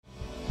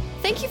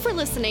Thank you for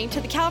listening to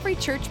the Calvary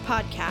Church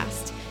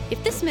podcast.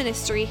 If this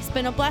ministry has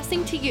been a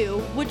blessing to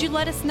you, would you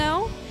let us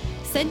know?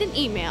 Send an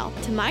email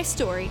to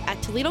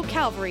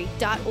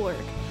mystory@toledocalvary.org.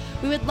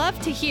 We would love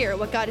to hear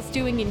what God is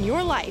doing in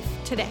your life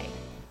today.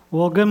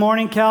 Well, good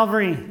morning,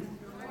 Calvary.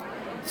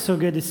 So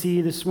good to see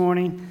you this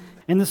morning.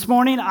 And this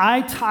morning,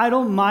 I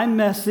titled my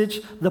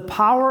message, The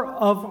Power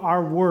of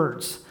Our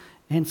Words.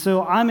 And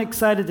so I'm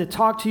excited to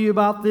talk to you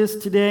about this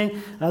today.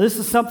 This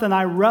is something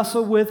I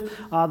wrestled with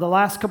the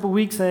last couple of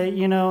weeks,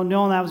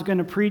 knowing I was going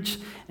to preach.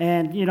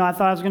 And, I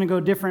thought I was going to go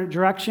a different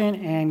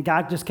direction. And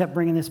God just kept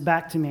bringing this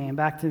back to me and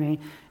back to me.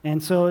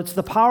 And so it's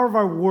the power of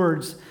our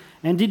words.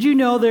 And did you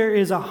know there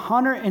is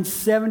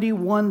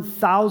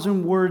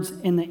 171,000 words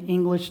in the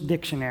English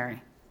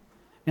dictionary?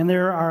 And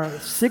there are over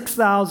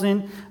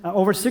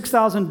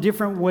 6,000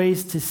 different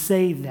ways to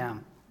say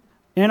them.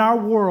 In our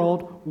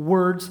world,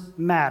 words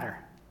matter.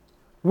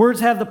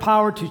 Words have the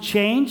power to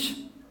change.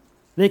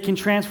 They can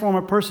transform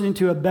a person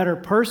into a better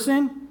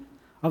person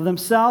of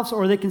themselves,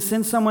 or they can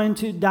send someone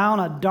down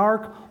a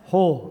dark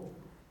hole.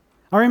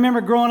 I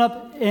remember growing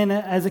up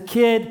as a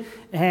kid,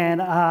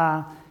 and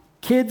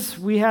kids,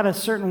 we had a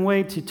certain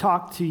way to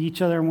talk to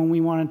each other when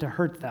we wanted to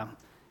hurt them.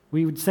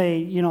 We would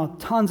say,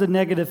 tons of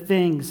negative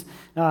things.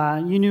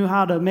 You knew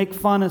how to make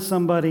fun of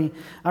somebody.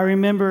 I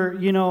remember,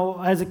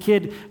 as a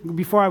kid,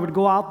 before I would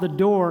go out the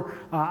door,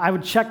 I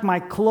would check my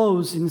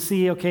clothes and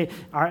see, okay,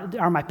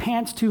 are my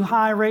pants too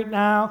high right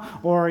now?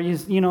 Or,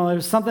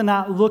 there's something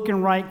not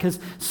looking right because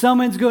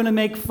someone's going to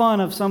make fun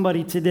of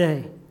somebody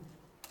today.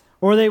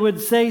 Or they would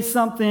say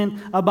something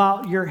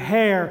about your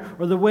hair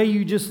or the way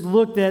you just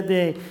looked that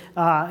day.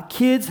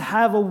 Kids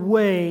have a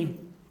way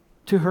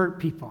to hurt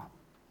people.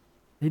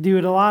 They do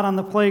it a lot on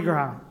the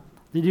playground.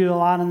 They do it a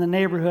lot in the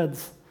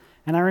neighborhoods.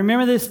 And I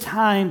remember this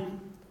time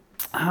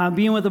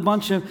being with a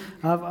bunch of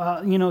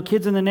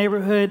kids in the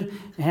neighborhood,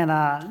 and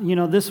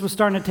this was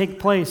starting to take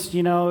place.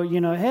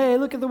 Hey,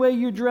 look at the way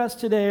you're dressed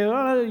today.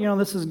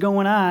 This is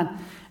going on,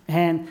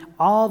 and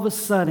all of a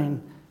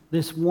sudden,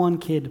 this one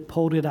kid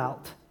pulled it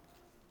out.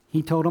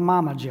 He told a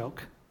mama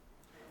joke.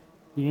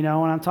 You know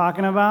what I'm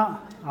talking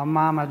about? A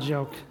mama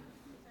joke.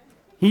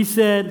 He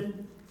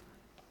said.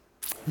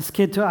 This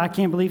kid, I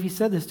can't believe he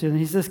said this to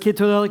him. This kid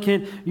told the other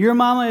kid, "Your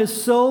mama is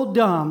so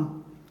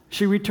dumb,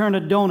 she returned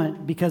a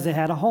donut because it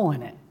had a hole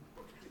in it."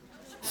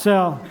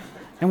 So,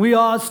 and we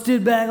all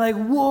stood back like,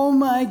 whoa,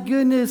 my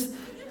goodness.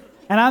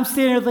 And I'm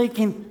standing there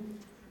thinking,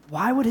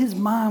 why would his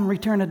mom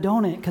return a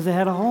donut because it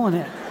had a hole in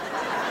it?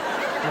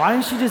 Why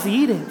didn't she just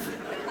eat it?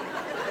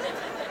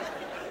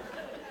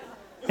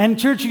 And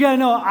church, you got to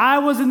know, I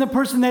wasn't the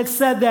person that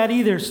said that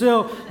either.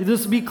 So,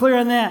 just to be clear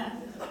on that.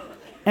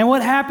 And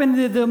what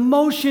happened, the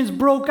emotions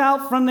broke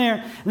out from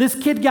there. This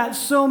kid got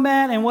so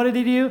mad, and what did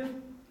he do?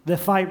 The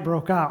fight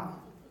broke out.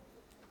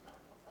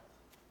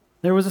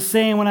 There was a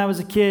saying when I was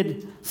a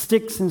kid,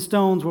 "Sticks and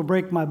stones will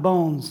break my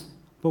bones,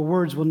 but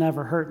words will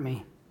never hurt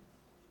me."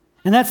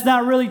 And that's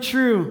not really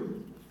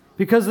true,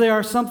 because there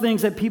are some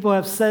things that people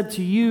have said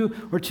to you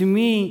or to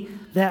me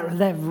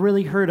that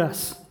really hurt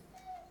us.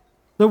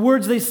 The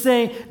words they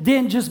say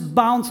didn't just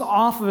bounce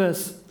off of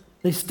us.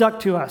 They stuck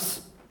to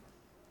us.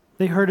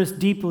 They hurt us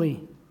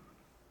deeply.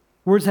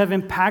 Words have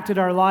impacted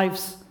our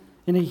lives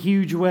in a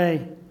huge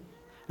way.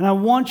 And I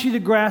want you to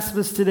grasp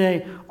this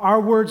today.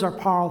 Our words are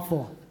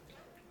powerful.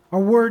 Our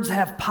words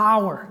have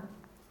power.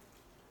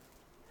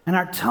 And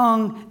our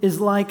tongue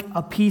is like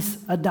a piece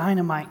of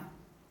dynamite.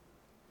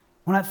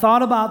 When I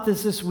thought about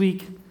this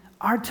week,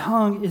 our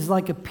tongue is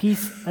like a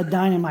piece of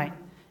dynamite.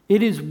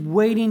 It is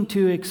waiting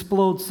to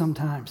explode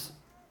sometimes.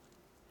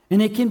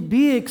 And it can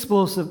be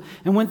explosive.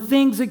 And when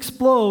things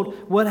explode,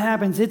 what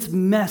happens? It's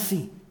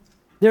messy.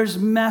 There's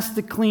mess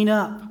to clean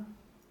up.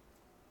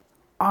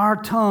 Our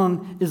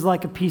tongue is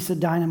like a piece of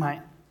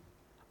dynamite.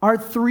 Our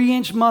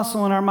 3-inch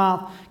muscle in our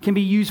mouth can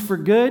be used for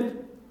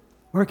good,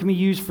 or it can be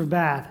used for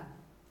bad.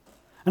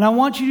 And I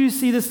want you to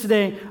see this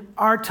today.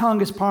 Our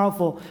tongue is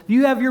powerful. If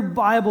you have your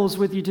Bibles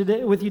with you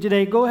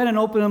today, go ahead and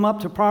open them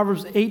up to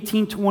Proverbs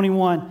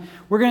 18:21.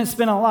 We're going to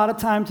spend a lot of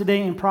time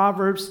today in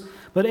Proverbs.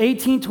 But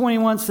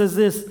 18:21 says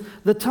this: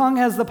 "The tongue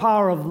has the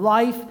power of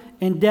life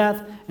and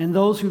death, and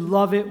those who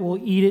love it will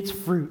eat its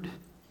fruit."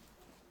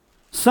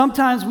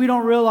 Sometimes we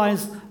don't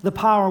realize the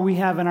power we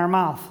have in our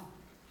mouth.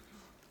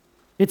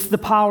 It's the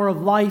power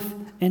of life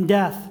and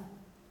death.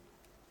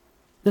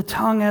 The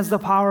tongue has the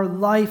power of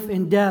life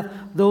and death.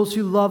 Those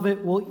who love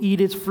it will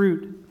eat its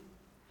fruit.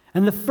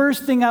 And the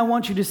first thing I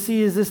want you to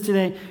see is this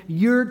today.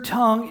 Your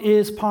tongue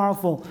is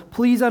powerful.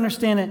 Please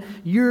understand it.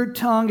 Your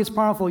tongue is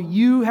powerful.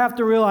 You have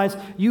to realize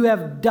you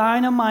have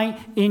dynamite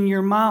in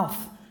your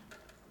mouth.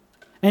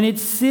 And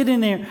it's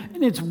sitting there,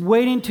 and it's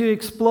waiting to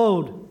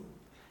explode.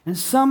 And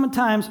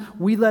sometimes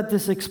we let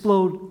this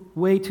explode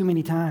way too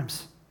many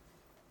times.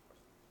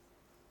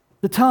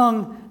 The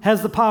tongue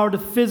has the power to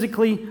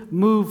physically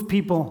move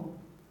people.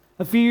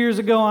 A few years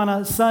ago on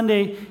a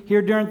Sunday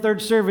here during third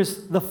service,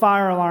 the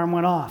fire alarm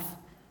went off.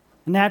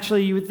 And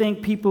naturally, you would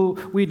think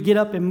we'd get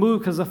up and move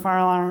because the fire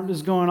alarm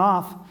is going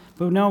off.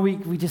 But no,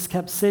 we just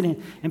kept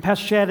sitting. And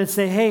Pastor Chad would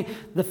say, hey,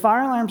 the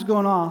fire alarm's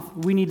going off.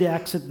 We need to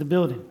exit the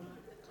building.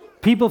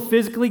 People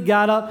physically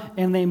got up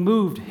and they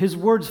moved. His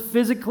words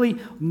physically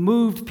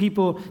moved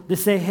people to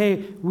say,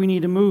 hey, we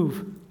need to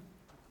move.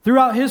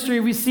 Throughout history,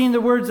 we've seen the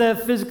words that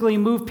have physically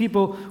moved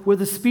people with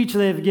the speech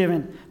they have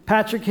given.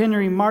 Patrick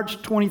Henry,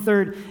 March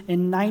 23rd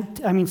in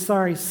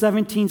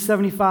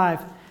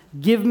 1775,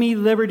 give me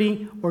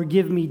liberty or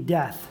give me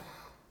death.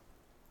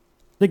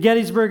 The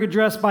Gettysburg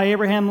Address by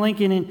Abraham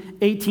Lincoln in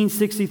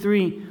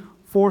 1863,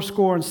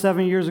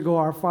 70 years ago,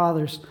 our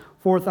fathers,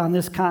 forth on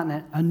this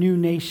continent, a new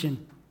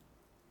nation.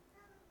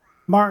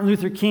 Martin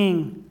Luther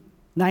King,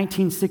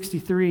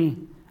 1963,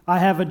 I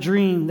have a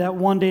dream that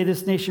one day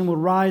this nation will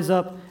rise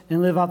up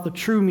and live out the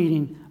true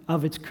meaning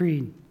of its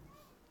creed.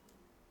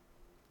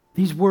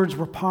 These words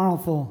were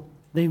powerful.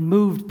 They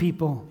moved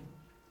people.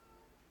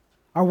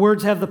 Our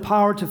words have the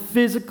power to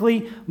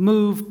physically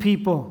move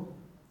people.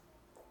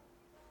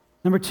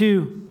 Number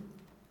 2,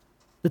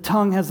 the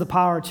tongue has the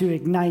power to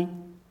ignite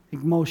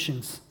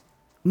emotions.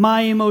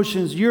 My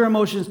emotions, your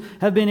emotions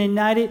have been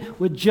ignited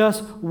with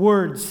just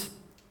words.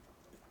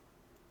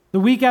 The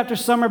week after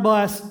Summer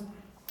Blast,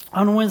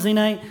 on Wednesday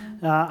night,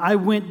 I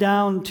went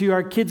down to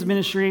our kids'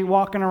 ministry,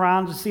 walking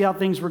around to see how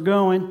things were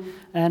going.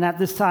 And at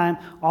this time,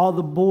 all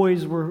the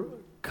boys were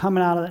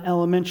coming out of the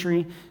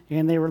elementary,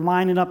 and they were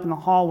lining up in the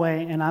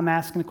hallway. And I'm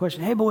asking the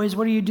question, hey, boys,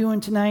 what are you doing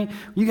tonight?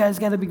 You guys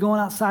got to be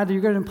going outside.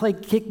 You're going to play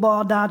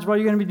kickball, dodgeball.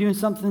 You're going to be doing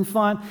something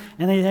fun.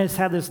 And they just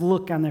had this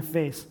look on their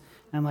face.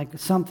 And I'm like,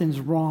 something's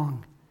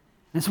wrong.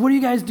 And I said, what are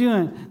you guys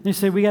doing? They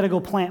said, we got to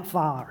go plant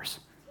flowers.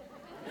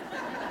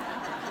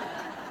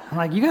 I'm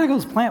like, you got to go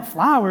plant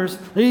flowers?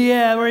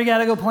 Yeah, we got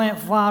to go plant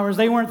flowers.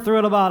 They weren't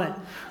thrilled about it.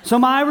 So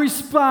my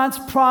response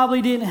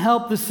probably didn't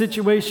help the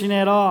situation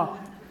at all.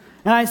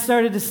 And I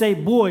started to say,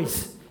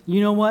 boys,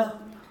 you know what?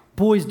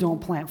 Boys don't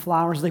plant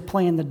flowers. They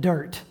play in the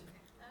dirt.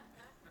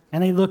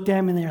 And they looked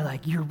at me and they were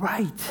like, you're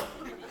right.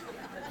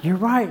 You're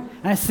right.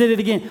 And I said it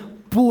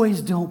again.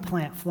 Boys don't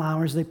plant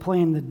flowers. They play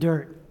in the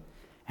dirt.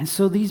 And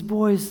so these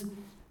boys,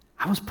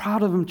 I was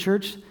proud of them,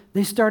 church.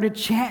 They started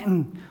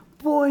chanting,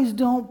 boys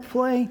don't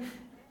play.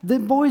 The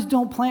boys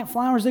don't plant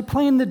flowers. They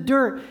play in the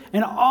dirt.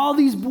 And all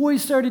these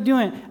boys started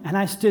doing it. And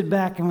I stood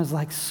back and was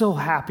like so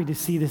happy to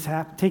see this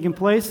taking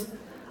place.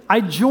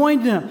 I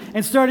joined them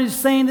and started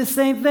saying the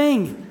same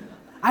thing.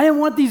 I didn't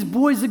want these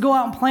boys to go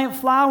out and plant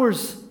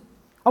flowers.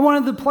 I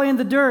wanted them to play in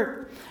the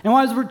dirt. And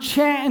while we're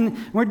chanting,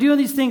 we're doing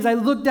these things, I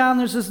look down,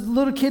 there's this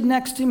little kid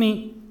next to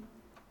me,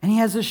 and he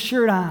has this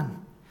shirt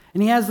on.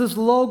 And he has this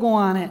logo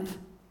on it.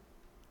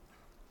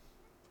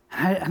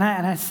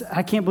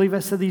 I can't believe I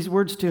said these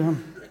words to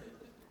him.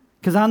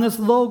 Because on this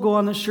logo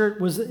on the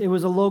shirt, it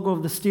was a logo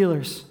of the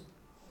Steelers.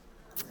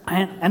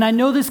 And I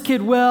know this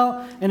kid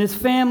well and his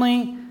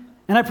family,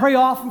 and I pray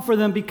often for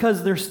them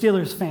because they're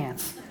Steelers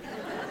fans.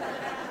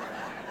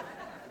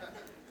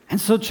 And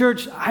so,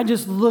 church, I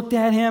just looked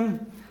at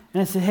him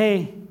and I said,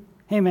 hey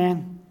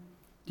man,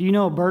 do you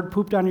know a bird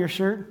pooped on your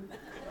shirt?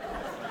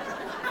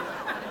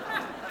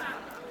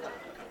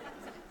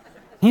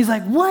 He's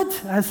like,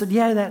 what? I said,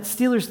 yeah, that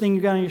Steelers thing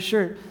you got on your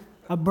shirt,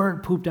 a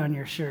bird pooped on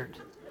your shirt.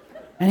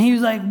 And he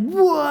was like,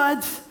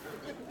 what?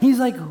 He's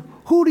like,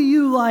 who do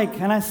you like?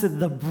 And I said,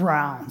 the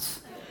Browns.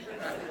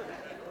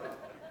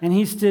 And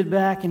he stood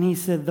back and he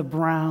said, the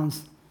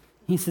Browns.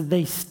 He said,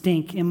 they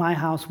stink. In my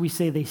house, we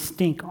say they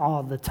stink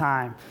all the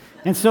time.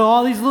 And so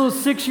all these little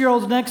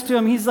 6-year-olds next to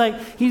him, he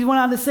went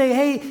on to say,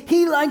 hey,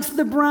 he likes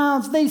the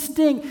Browns. They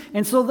stink.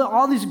 And so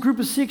all these group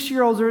of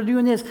 6-year-olds are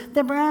doing this.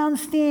 The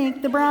Browns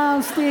stink. The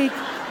Browns stink.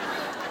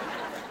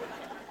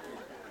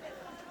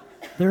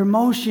 Their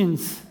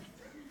emotions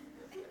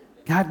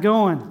got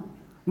going.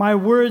 My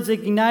words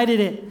ignited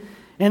it.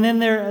 And then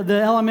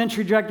the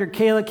elementary director,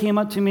 Kayla, came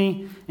up to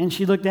me, and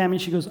she looked at me,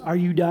 and she goes, are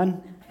you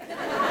done?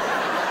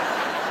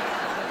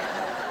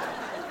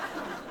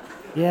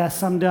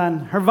 Yes, I'm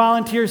done. Her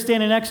volunteer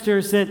standing next to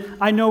her said,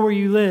 I know where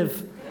you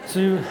live.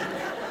 So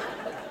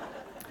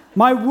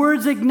my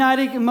words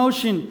ignited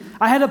emotion.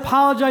 I had to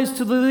apologize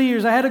to the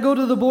leaders. I had to go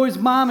to the boy's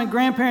mom and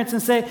grandparents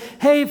and say,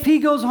 hey, if he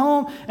goes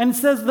home and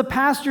says the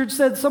pastor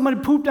said somebody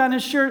pooped on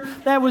his shirt,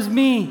 that was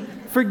me.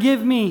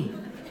 Forgive me.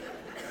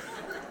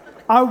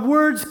 Our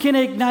words can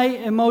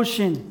ignite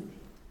emotion.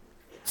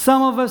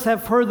 Some of us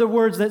have heard the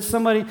words that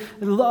somebody,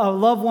 a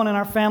loved one in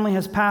our family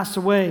has passed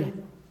away.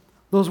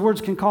 Those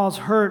words can cause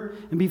hurt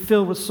and be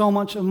filled with so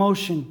much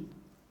emotion.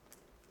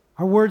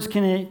 Our words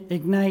can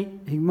ignite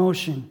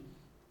emotion.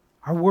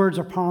 Our words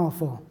are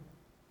powerful.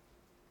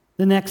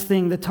 The next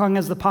thing, the tongue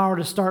has the power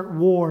to start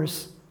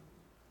wars.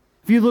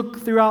 If you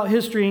look throughout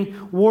history,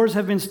 wars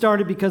have been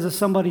started because of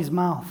somebody's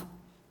mouth.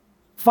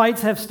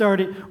 Fights have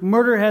started.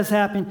 Murder has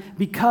happened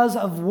because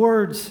of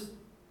words.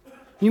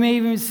 You may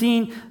even have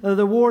seen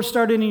the war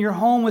started in your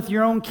home with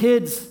your own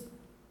kids.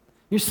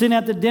 You're sitting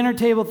at the dinner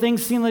table,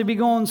 things seem to be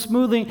going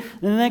smoothly,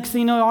 and the next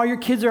thing you know, all your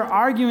kids are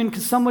arguing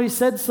because somebody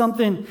said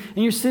something,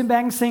 and you're sitting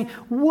back and saying,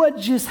 what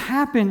just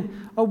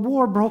happened? A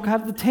war broke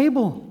out at the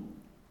table.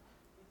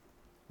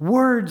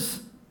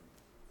 Words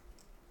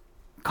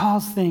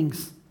cause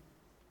things.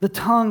 The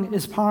tongue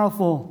is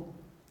powerful.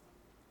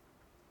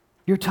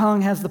 Your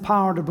tongue has the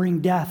power to bring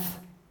death.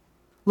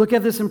 Look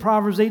at this in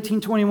Proverbs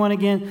 18:21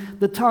 again.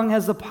 The tongue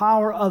has the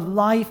power of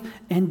life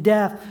and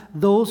death.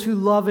 Those who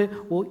love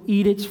it will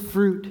eat its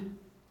fruit.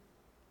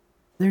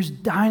 There's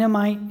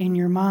dynamite in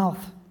your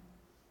mouth.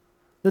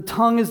 The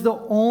tongue is the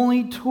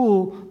only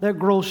tool that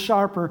grows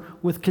sharper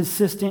with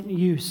consistent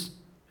use.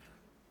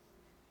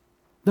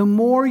 The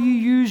more you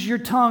use your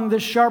tongue, the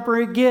sharper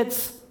it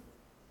gets.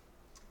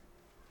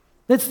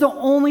 It's the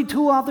only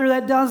tool out there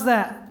that does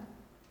that.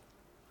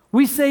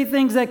 We say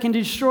things that can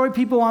destroy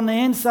people on the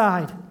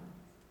inside.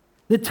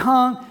 The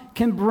tongue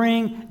can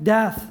bring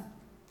death.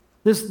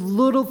 This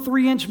little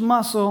 3-inch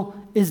muscle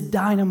is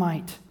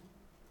dynamite.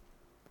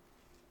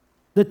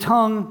 The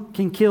tongue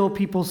can kill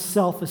people's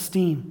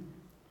self-esteem.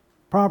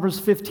 Proverbs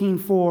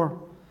 15:4,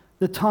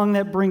 the tongue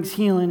that brings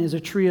healing is a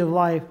tree of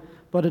life,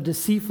 but a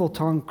deceitful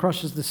tongue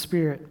crushes the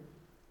spirit.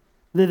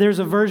 There's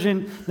a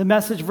version, the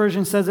Message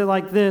version says it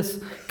like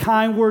this: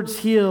 kind words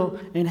heal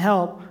and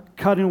help,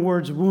 cutting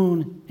words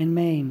wound and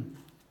maim.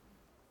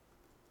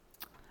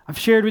 I've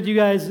shared with you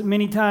guys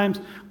many times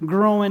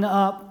growing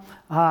up.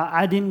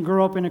 I didn't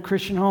grow up in a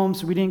Christian home,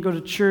 so we didn't go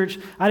to church.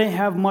 I didn't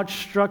have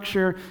much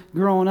structure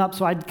growing up,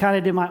 so I kind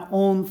of did my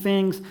own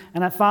things,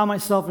 and I found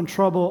myself in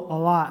trouble a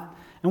lot.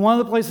 And one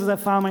of the places I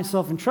found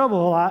myself in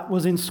trouble a lot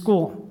was in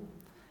school.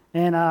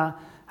 And I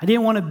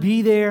didn't want to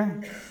be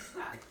there.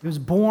 It was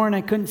boring. I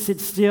couldn't sit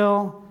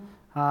still.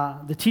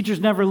 The teachers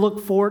never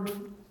looked forward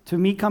to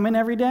me coming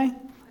every day.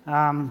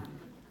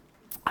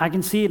 I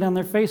can see it on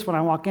their face when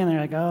I walk in. They're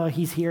like, oh,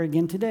 he's here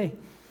again today.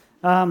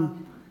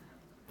 And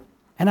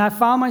I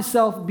found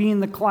myself being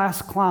the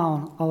class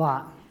clown a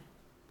lot.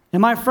 In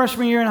my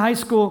freshman year in high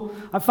school,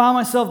 I found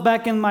myself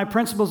back in my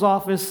principal's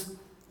office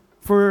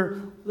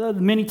for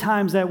many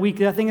times that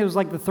week. I think it was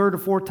like the third or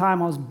fourth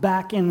time I was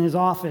back in his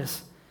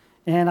office.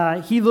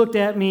 And he looked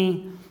at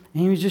me,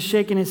 and he was just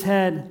shaking his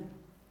head.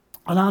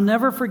 And I'll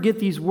never forget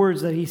these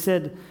words that he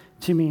said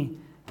to me,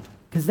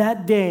 because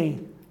that day,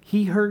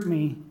 he hurt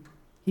me.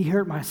 He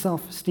hurt my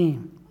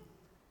self-esteem.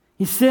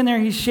 He's sitting there,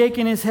 he's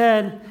shaking his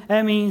head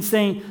at me and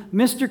saying,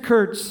 Mr.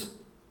 Kurtz,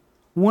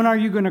 when are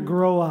you going to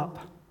grow up?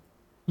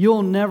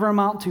 You'll never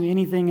amount to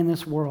anything in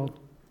this world.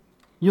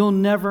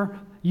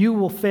 You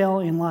will fail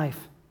in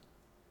life.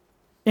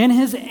 In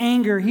his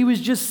anger, he was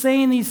just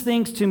saying these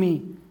things to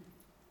me,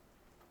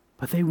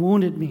 but they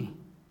wounded me.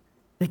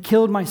 They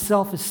killed my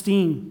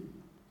self-esteem.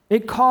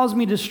 It caused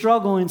me to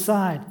struggle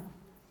inside.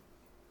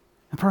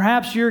 And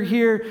perhaps you're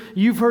here,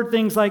 you've heard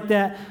things like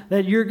that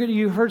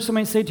you've heard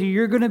somebody say to you,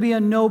 you're going to be a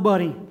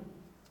nobody.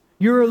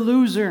 You're a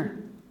loser.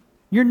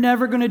 You're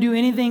never going to do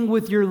anything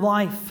with your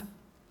life.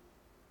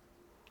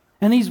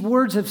 And these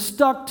words have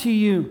stuck to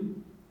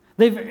you.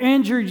 They've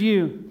injured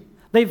you.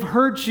 They've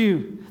hurt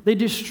you. They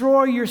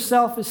destroy your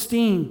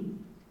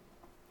self-esteem.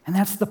 And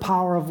that's the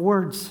power of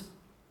words.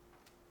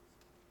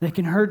 They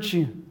can hurt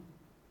you,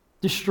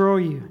 destroy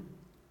you.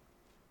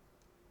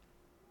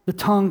 The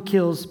tongue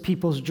kills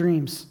people's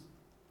dreams.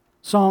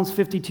 Psalms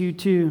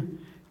 52:2,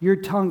 your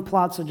tongue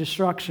plots a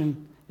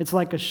destruction. It's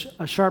like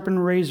a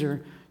sharpened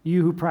razor,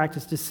 you who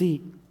practice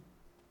deceit.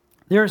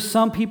 There are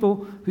some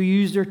people who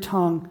use their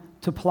tongue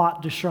to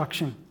plot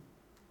destruction,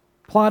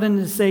 plotting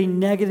to say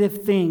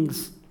negative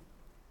things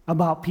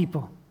about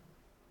people.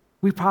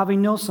 We probably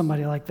know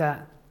somebody like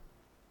that.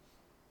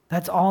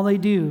 That's all they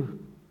do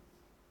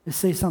is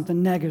say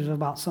something negative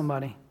about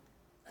somebody.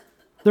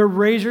 Their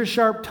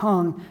razor-sharp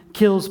tongue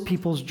kills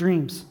people's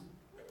dreams.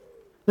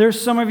 There's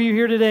some of you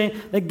here today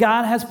that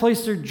God has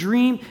placed a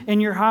dream in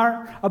your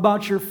heart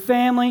about your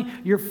family,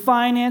 your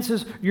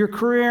finances, your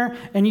career,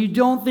 and you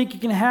don't think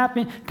it can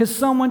happen because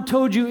someone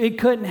told you it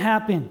couldn't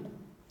happen.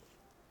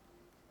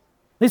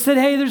 They said,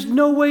 hey, there's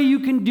no way you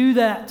can do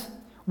that.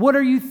 What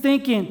are you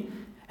thinking?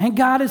 And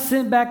God is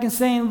sitting back and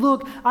saying,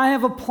 look, I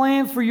have a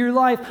plan for your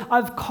life.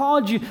 I've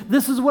called you.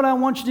 This is what I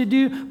want you to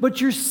do. But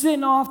you're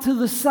sitting off to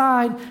the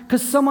side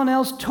because someone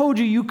else told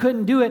you you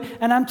couldn't do it.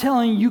 And I'm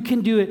telling you, you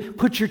can do it.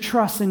 Put your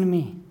trust in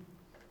me.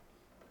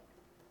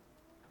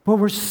 But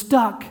we're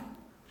stuck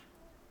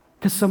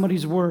because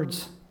somebody's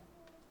words.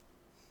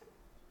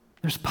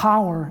 There's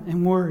power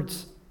in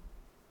words.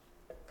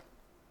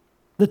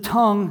 The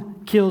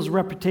tongue kills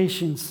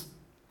reputations.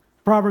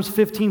 Proverbs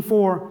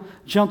 15:4,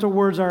 gentle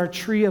words are a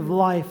tree of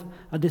life.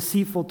 A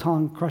deceitful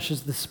tongue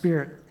crushes the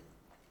spirit.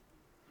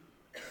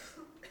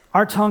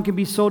 Our tongue can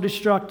be so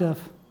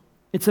destructive.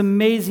 It's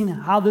amazing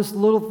how this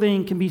little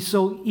thing can be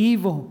so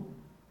evil.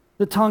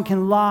 The tongue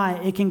can lie.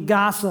 It can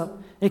gossip.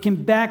 It can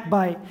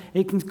backbite.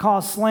 It can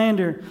cause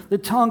slander. The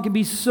tongue can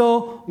be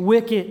so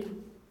wicked,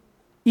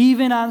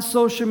 even on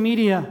social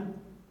media.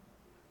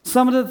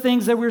 Some of the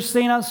things that we're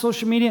saying on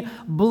social media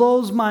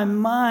blows my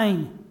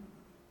mind.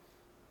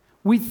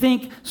 We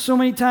think so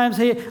many times,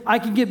 hey, I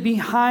can get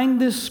behind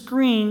this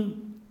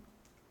screen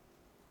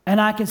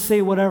and I can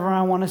say whatever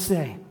I want to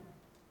say.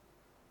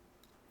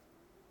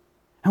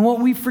 And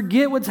what we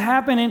forget what's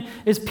happening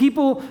is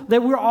people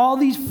that we're all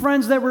these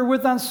friends that we're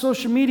with on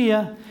social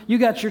media. You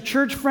got your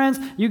church friends,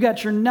 you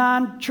got your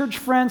non-church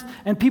friends,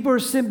 and people are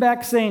sitting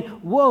back saying,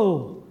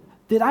 whoa,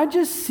 did I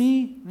just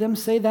see them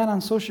say that on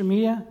social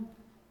media?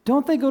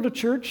 Don't they go to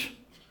church?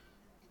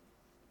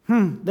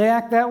 They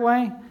act that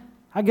way?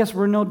 I guess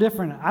we're no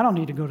different. I don't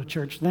need to go to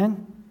church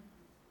then.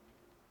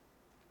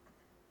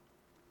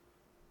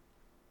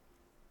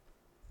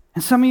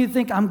 And some of you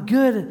think, I'm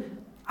good.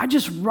 I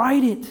just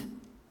write it.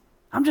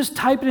 I'm just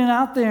typing it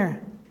out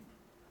there.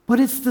 But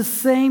it's the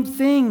same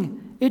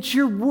thing. It's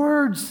your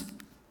words.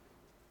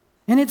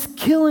 And it's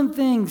killing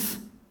things.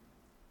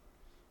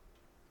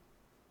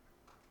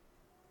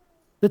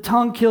 The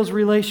tongue kills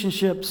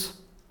relationships.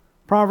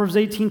 Proverbs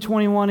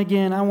 18:21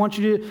 again. I want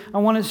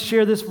to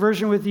share this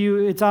version with you.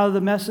 It's out of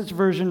the Message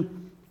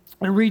version.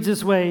 It reads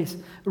this way.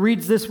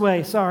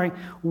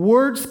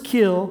 Words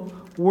kill,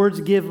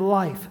 words give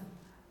life.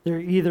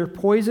 They're either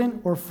poison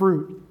or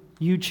fruit.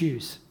 You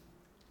choose.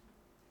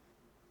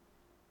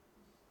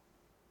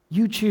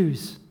 You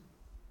choose.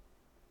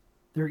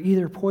 They're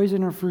either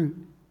poison or fruit.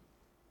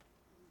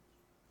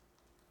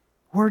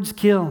 Words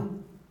kill.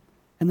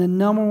 And the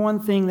number one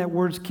thing that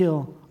words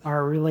kill are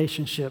our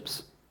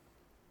relationships.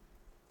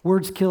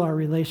 Words kill our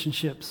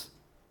relationships.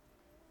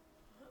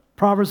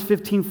 Proverbs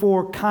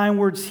 15:4, kind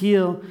words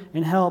heal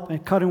and help,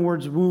 and cutting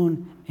words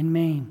wound and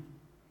maim.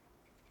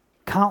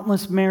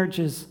 Countless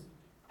marriages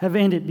have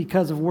ended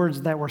because of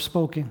words that were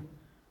spoken.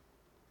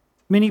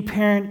 Many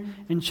parent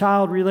and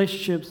child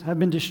relationships have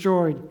been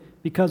destroyed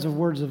because of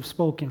words that have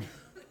spoken.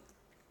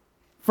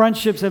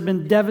 Friendships have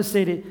been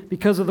devastated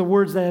because of the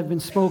words that have been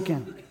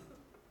spoken.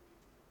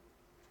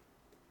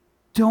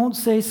 Don't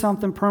say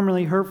something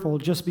permanently hurtful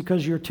just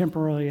because you're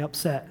temporarily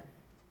upset.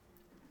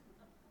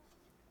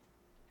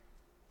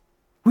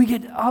 We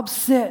get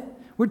upset.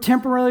 We're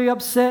temporarily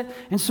upset.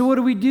 And so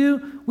what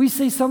do? We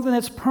say something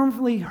that's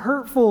permanently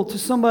hurtful to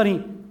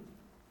somebody.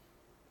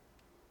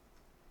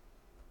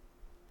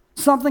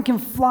 Something can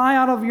fly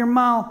out of your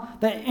mouth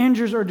that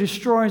injures or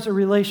destroys a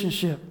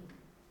relationship.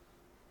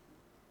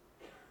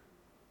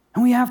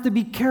 And we have to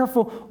be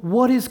careful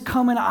what is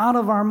coming out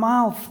of our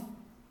mouth.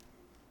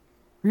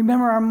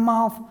 Remember, our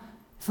mouth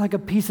is like a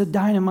piece of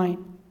dynamite.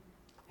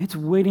 It's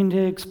waiting to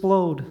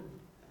explode.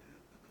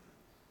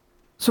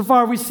 So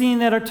far, we've seen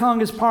that our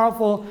tongue is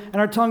powerful, and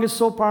our tongue is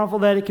so powerful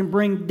that it can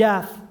bring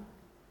death.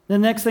 The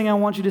next thing I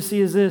want you to see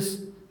is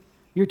this.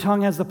 Your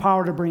tongue has the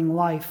power to bring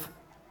life.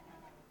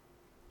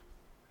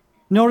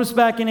 Notice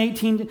back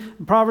in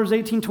Proverbs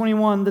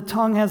 18:21, the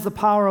tongue has the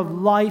power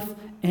of life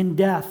and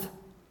death.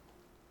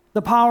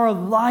 The power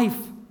of life.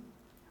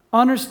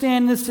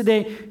 Understand this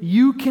today.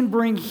 You can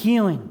bring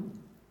healing.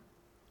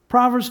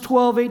 Proverbs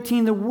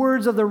 12:18, the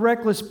words of the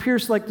reckless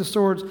pierce like the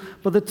swords,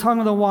 but the tongue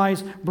of the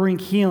wise bring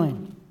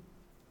healing.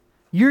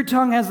 Your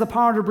tongue has the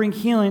power to bring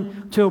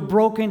healing to a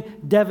broken,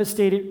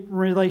 devastated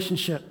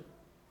relationship.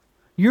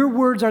 Your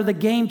words are the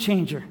game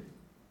changer.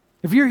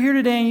 If you're here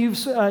today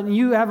and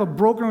you have a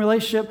broken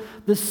relationship,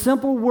 the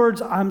simple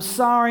words, I'm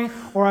sorry,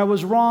 or I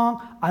was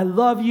wrong, I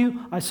love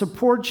you, I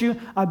support you,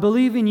 I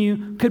believe in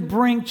you, could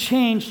bring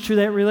change to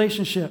that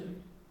relationship.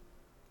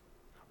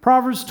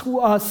 Proverbs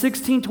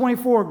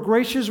 16:24,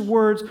 gracious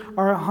words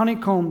are a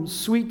honeycomb,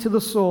 sweet to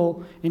the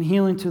soul and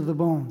healing to the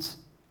bones.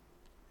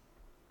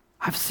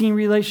 I've seen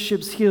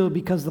relationships healed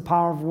because of the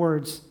power of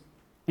words.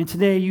 And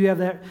today,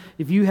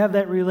 if you have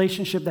that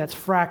relationship that's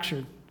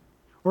fractured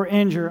or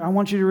injured, I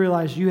want you to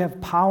realize you have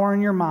power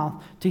in your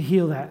mouth to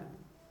heal that.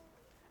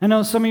 I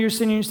know some of you are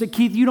sitting here and say,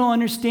 Keith, you don't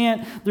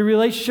understand the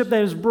relationship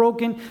that is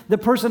broken, the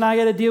person I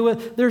got to deal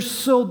with, they're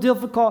so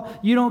difficult.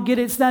 You don't get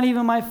it. It's not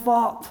even my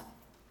fault.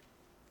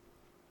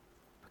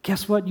 But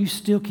guess what? You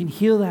still can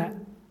heal that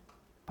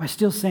by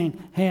still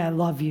saying, hey, I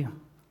love you.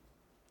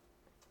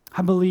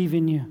 I believe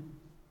in you.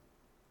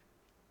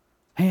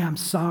 Hey, I'm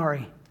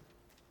sorry.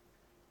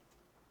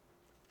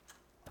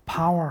 The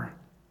power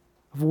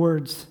of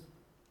words.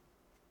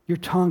 Your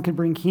tongue can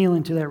bring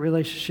healing to that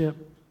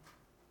relationship.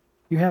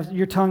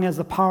 Your tongue has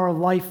the power of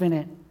life in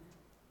it.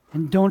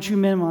 And don't you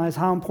minimize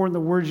how important the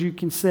words you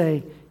can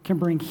say can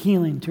bring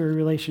healing to a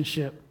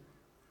relationship.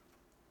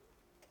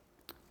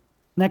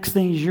 Next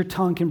thing is your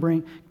tongue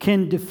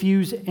can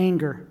diffuse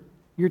anger.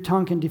 Your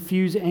tongue can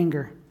diffuse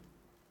anger.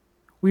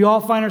 We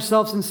all find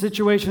ourselves in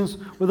situations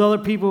with other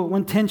people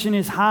when tension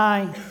is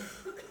high,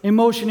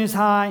 emotion is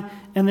high,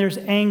 and there's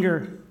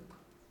anger.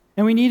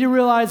 And we need to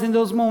realize in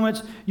those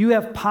moments, you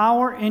have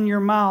power in your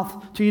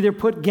mouth to either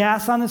put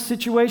gas on the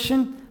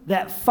situation,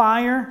 that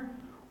fire,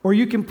 or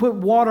you can put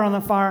water on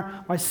the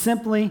fire by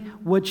simply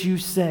what you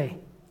say.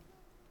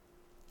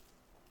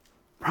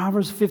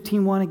 Proverbs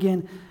 15:1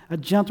 again, a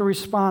gentle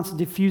response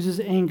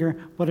diffuses anger,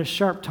 but a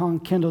sharp tongue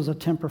kindles a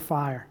temper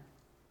fire.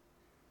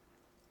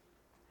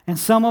 And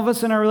some of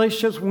us in our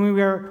relationships, when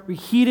we are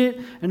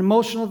heated and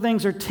emotional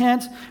things are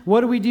tense,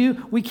 what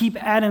do? We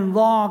keep adding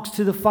logs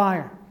to the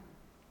fire.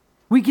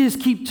 We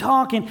just keep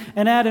talking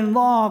and adding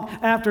log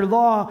after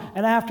log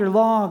and after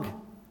log.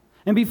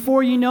 And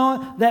before you know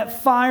it,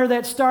 that fire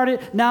that started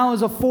now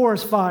is a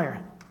forest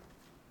fire.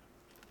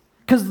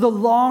 because the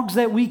logs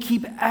that we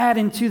keep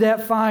adding to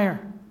that fire.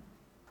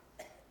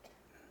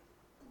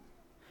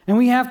 And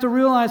we have to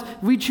realize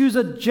if we choose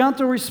a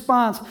gentle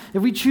response,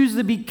 if we choose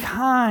to be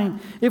kind,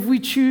 if we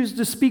choose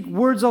to speak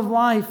words of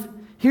life,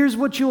 here's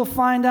what you'll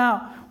find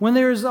out. When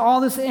there's all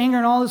this anger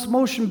and all this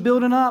emotion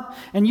building up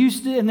and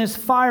this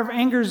fire of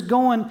anger is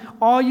going,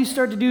 all you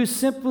start to do is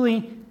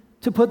simply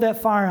to put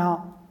that fire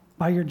out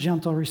by your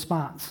gentle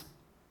response.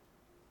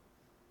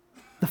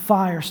 The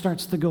fire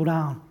starts to go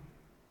down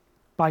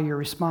by your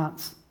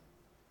response.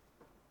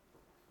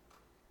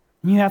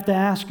 And you have to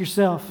ask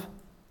yourself,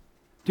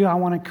 do I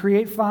want to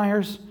create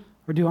fires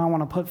or do I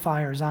want to put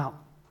fires out?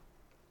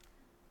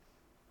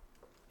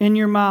 In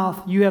your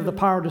mouth, you have the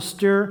power to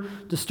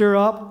stir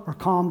up or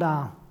calm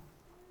down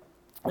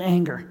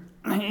anger.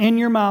 In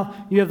your mouth,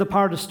 you have the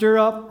power to stir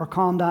up or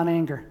calm down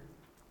anger.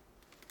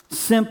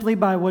 Simply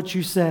by what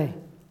you say.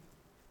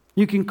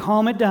 You can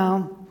calm it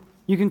down.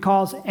 You can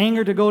cause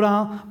anger to go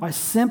down by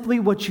simply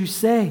what you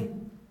say.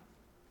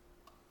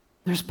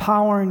 There's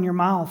power in your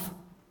mouth.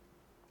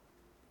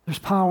 There's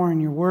power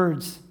in your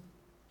words.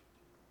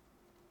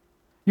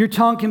 Your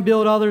tongue can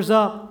build others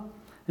up.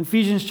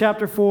 Ephesians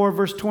chapter 4,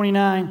 verse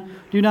 29,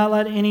 do not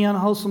let any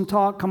unwholesome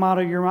talk come out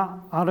of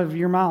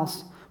your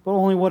mouths, but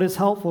only what is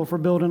helpful for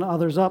building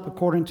others up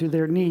according to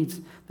their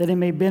needs, that it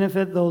may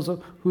benefit those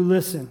who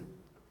listen.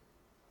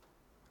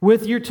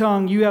 With your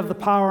tongue, you have the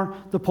power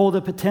to pull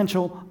the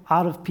potential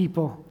out of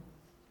people.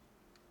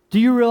 Do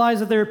you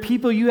realize that there are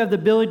people you have the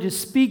ability to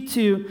speak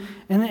to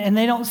and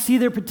they don't see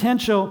their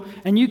potential,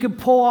 and you can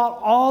pull out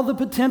all the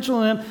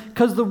potential in them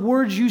because the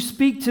words you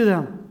speak to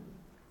them?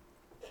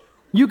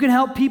 You can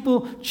help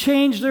people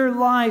change their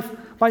life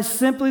by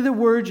simply the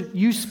words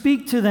you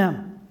speak to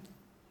them.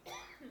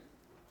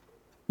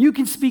 You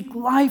can speak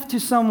life to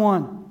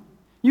someone.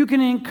 You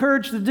can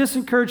encourage the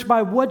disencouraged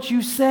by what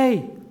you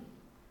say.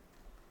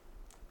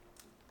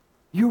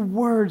 Your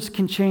words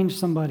can change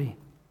somebody.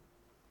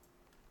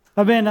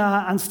 I've been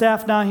on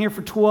staff down here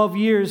for 12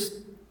 years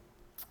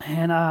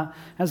and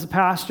as a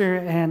pastor,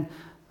 and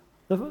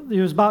it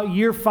was about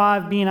year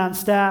 5 being on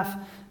staff.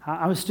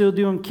 I was still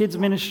doing kids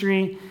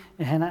ministry,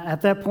 and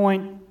at that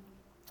point,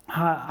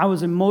 I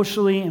was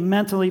emotionally and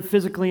mentally,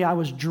 physically, I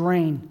was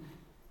drained.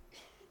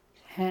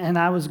 And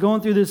I was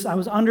going through this, I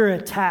was under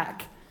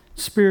attack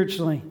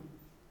spiritually.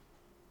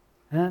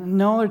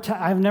 And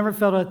I've never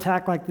felt an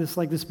attack like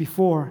this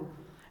before.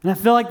 And I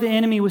felt like the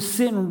enemy was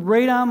sitting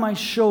right on my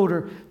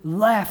shoulder,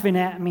 laughing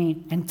at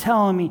me and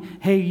telling me,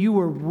 hey, you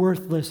are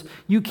worthless.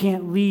 You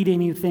can't lead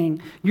anything.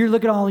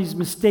 Look at all these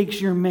mistakes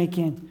you're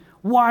making.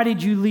 Why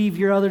did you leave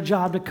your other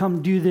job to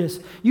come do this?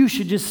 You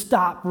should just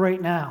stop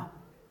right now.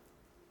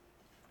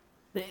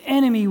 The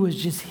enemy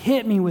was just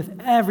hit me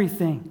with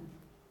everything.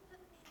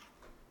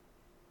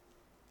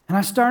 And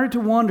I started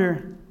to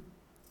wonder,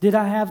 did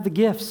I have the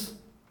gifts?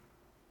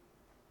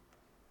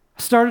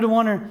 I started to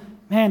wonder,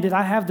 man, did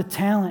I have the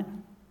talent?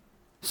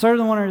 I started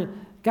to wonder,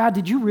 God,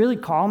 did you really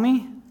call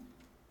me?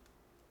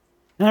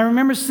 And I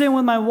remember sitting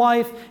with my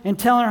wife and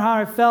telling her how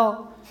I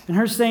felt, and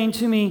her saying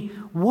to me,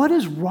 what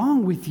is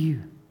wrong with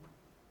you?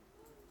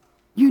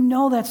 You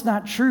know that's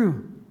not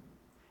true.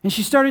 And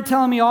she started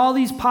telling me all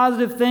these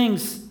positive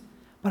things,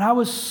 but I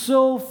was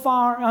so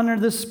far under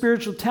this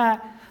spiritual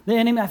attack. The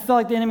enemy, I felt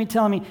like the enemy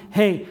telling me,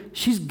 hey,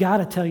 she's got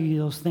to tell you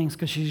those things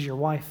because she's your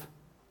wife.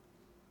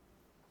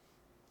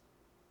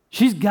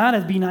 She's got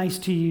to be nice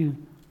to you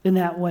in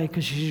that way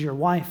because she's your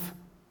wife.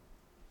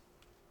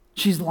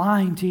 She's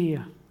lying to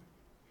you.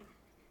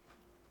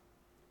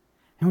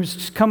 And we're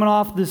just coming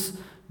off this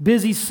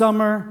busy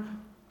summer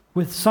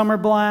with Summer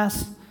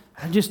Blast.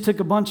 I just took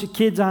a bunch of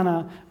kids on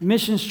a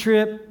missions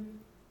trip,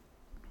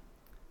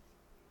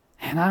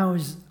 and I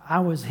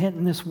was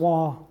hitting this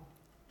wall.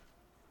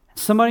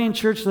 Somebody in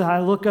church that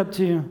I look up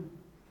to,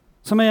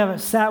 somebody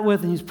I've sat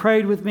with and he's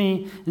prayed with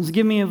me and has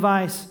given me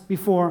advice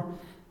before,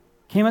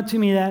 came up to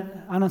me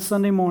on a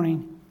Sunday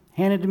morning,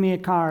 handed me a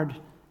card,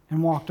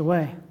 and walked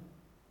away.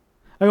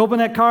 I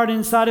opened that card, and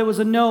inside it was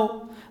a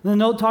note. And the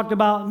note talked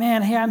about,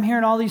 man, hey, I'm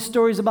hearing all these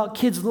stories about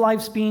kids'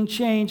 lives being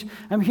changed.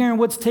 I'm hearing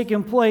what's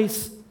taking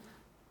place.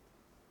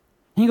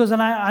 And he goes,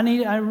 and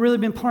I've really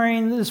been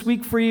praying this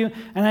week for you,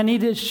 and I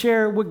need to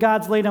share what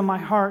God's laid on my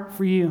heart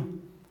for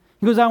you.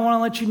 He goes, I want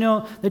to let you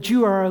know that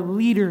you are a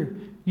leader.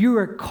 You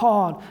are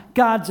called.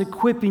 God's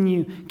equipping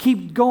you.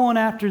 Keep going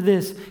after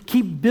this.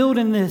 Keep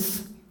building this.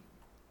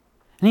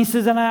 And he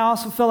says, and I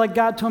also felt like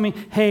God told me,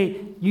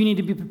 hey, you need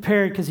to be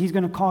prepared because he's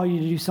going to call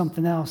you to do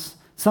something else,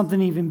 something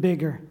even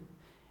bigger.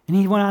 And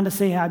he went on to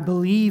say, I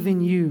believe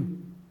in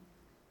you.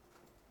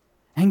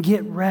 And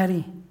get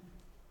ready.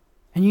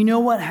 And you know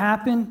what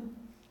happened?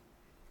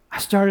 I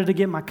started to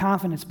get my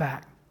confidence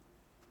back.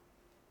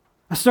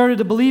 I started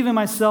to believe in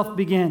myself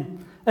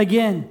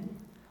again,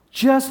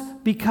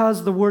 just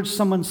because the words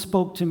someone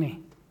spoke to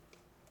me.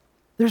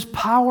 There's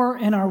power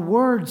in our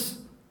words.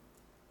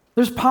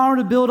 There's power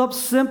to build up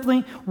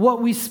simply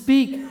what we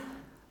speak.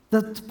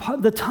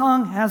 The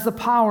tongue has the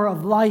power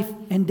of life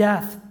and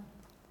death.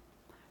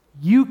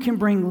 You can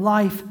bring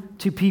life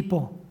to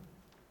people.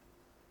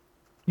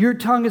 Your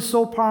tongue is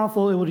so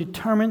powerful, it will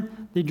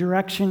determine the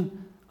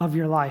direction of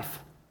your life.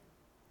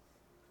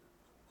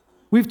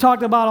 We've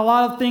talked about a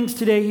lot of things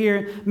today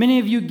here. Many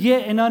of you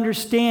get and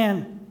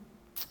understand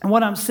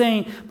what I'm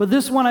saying, but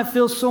this one I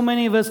feel so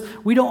many of us,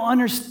 we don't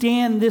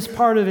understand this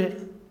part of it.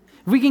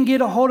 If we can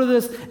get a hold of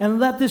this and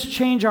let this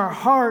change our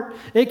heart,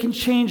 it can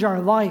change our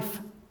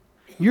life.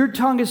 Your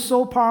tongue is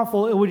so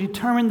powerful, it will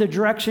determine the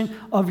direction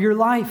of your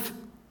life.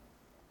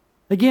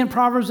 Again,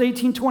 Proverbs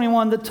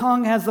 18:21, the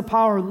tongue has the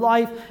power of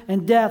life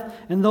and death,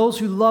 and those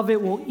who love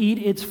it will eat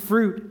its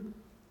fruit.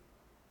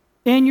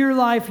 In your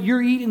life,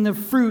 you're eating the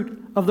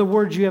fruit of the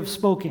words you have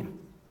spoken.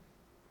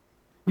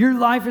 Your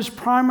life is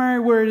primary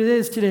where it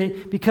is today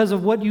because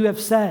of what you have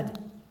said.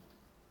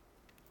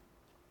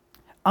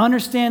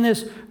 Understand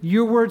this,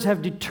 your words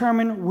have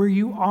determined where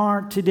you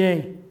are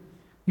today.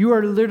 You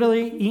are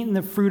literally eating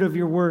the fruit of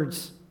your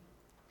words.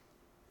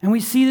 And we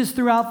see this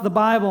throughout the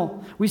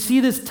Bible. We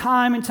see this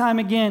time and time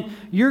again.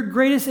 Your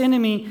greatest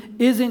enemy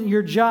isn't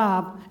your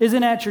job,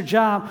 isn't at your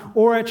job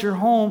or at your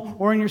home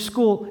or in your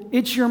school.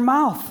 It's your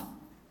mouth.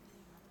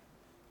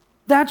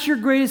 That's your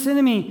greatest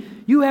enemy.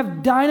 You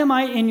have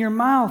dynamite in your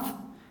mouth,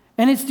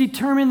 and it's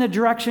determining the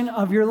direction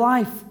of your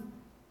life.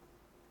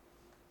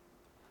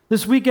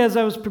 This week as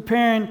I was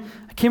preparing,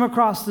 I came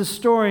across this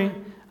story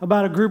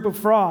about a group of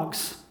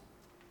frogs.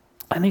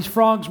 And these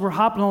frogs were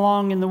hopping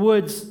along in the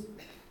woods.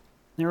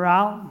 They were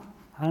out.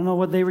 I don't know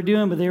what they were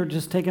doing, but they were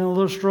just taking a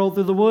little stroll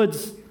through the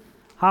woods,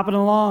 hopping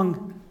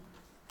along.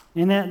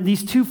 And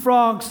these two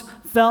frogs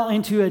fell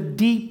into a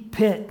deep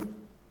pit.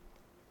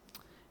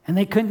 And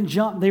they couldn't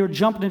jump. They were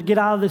jumping to get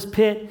out of this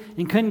pit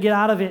and couldn't get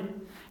out of it.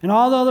 And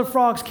all the other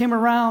frogs came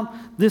around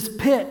this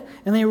pit,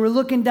 and they were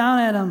looking down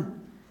at them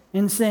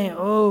and saying,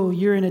 "Oh,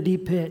 you're in a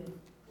deep pit.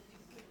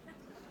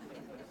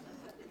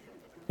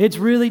 It's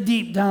really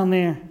deep down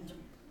there.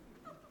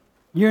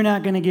 You're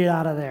not going to get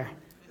out of there."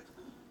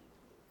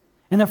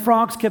 And the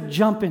frogs kept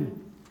jumping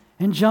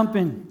and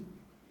jumping.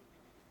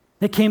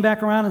 They came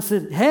back around and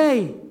said,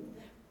 "Hey,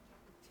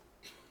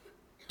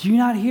 do you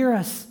not hear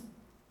us?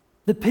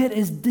 The pit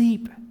is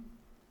deep.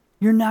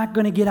 You're not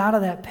going to get out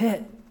of that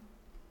pit."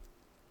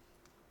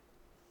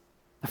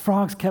 The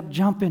frogs kept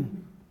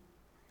jumping.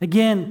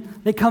 Again,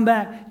 they come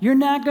back. "You're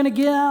not going to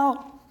get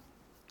out.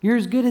 You're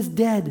as good as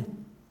dead,"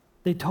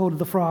 they told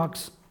the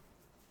frogs.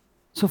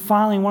 So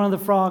finally, one of the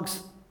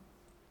frogs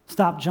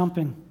stopped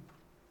jumping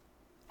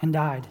and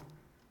died.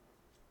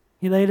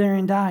 He lay there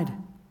and died.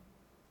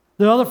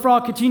 The other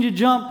frog continued to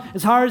jump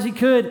as hard as he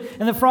could,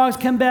 and the frogs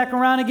came back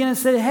around again and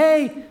said,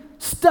 "Hey,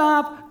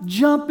 stop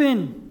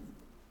jumping.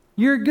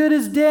 You're good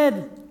as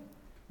dead.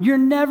 You're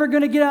never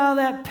going to get out of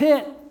that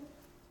pit."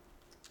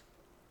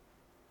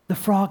 The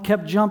frog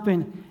kept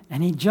jumping,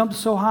 and he jumped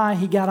so high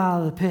he got out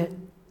of the pit.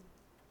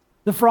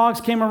 The frogs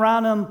came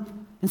around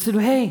him and said,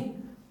 "Hey,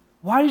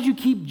 why did you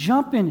keep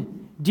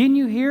jumping? Didn't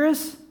you hear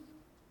us?"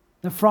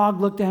 The frog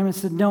looked at him and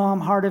said, "No, I'm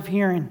hard of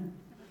hearing.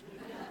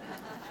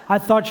 I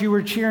thought you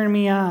were cheering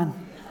me on."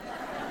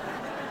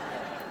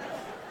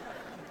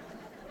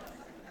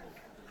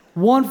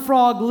 One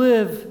frog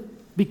lived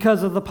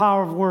because of the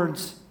power of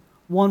words.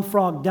 One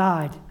frog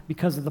died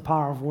because of the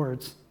power of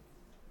words.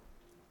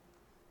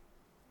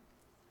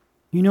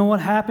 You know what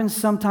happens?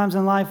 Sometimes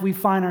in life we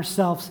find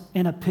ourselves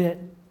in a pit.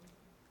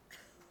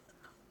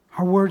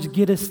 Our words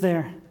get us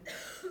there.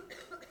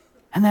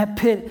 And that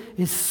pit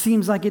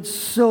seems like it's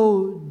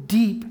so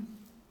deep.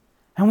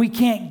 And we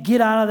can't get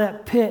out of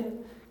that pit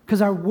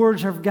because our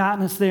words have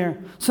gotten us there.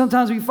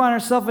 Sometimes we find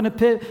ourselves in a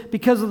pit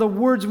because of the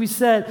words we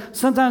said.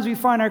 Sometimes we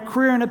find our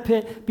career in a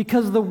pit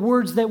because of the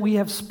words that we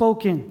have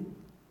spoken.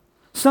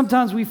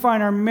 Sometimes we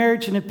find our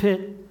marriage in a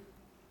pit.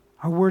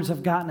 Our words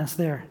have gotten us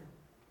there.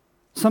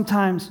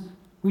 Sometimes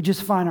we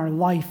just find our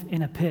life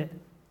in a pit.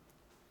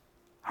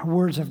 Our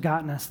words have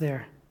gotten us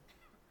there.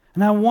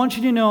 And I want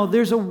you to know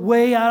there's a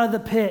way out of the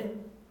pit.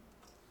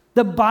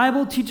 The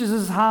Bible teaches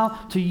us how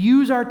to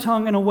use our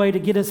tongue in a way to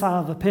get us out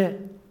of the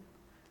pit.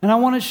 And I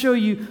want to show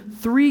you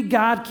 3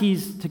 God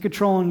keys to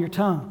controlling your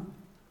tongue.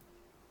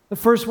 The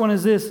first one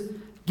is this: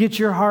 get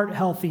your heart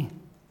healthy.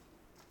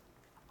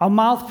 A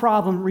mouth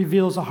problem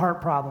reveals a heart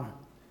problem.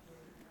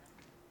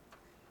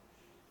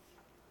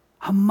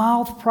 A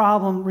mouth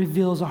problem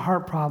reveals a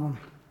heart problem.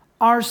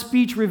 Our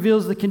speech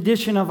reveals the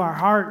condition of our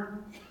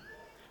heart.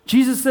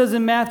 Jesus says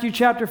in Matthew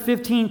chapter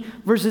 15,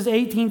 verses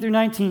 18 through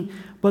 19,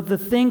 "But the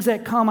things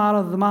that come out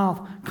of the mouth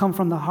come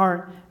from the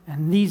heart,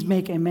 and these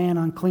make a man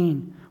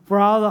unclean. For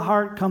out of the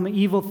heart come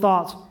evil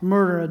thoughts,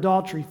 murder,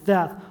 adultery,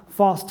 theft,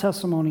 false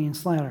testimony, and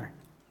slander."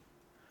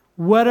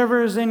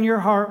 Whatever is in your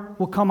heart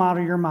will come out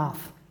of your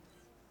mouth.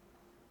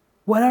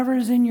 Whatever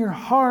is in your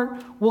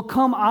heart will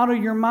come out of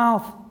your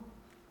mouth.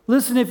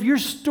 Listen, if you're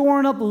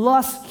storing up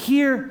lust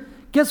here,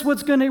 guess where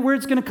it's going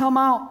to come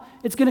out?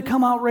 It's going to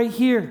come out right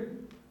here.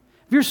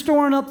 If you're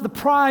storing up the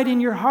pride in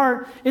your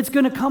heart, it's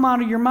going to come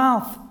out of your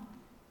mouth.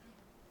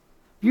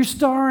 If you're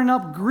storing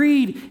up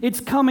greed, it's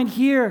coming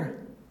here.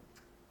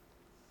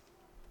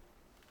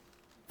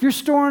 If you're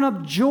storing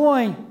up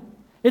joy,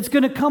 It's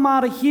going to come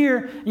out of here,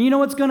 and you know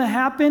what's going to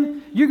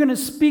happen? You're going to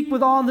speak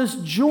with all this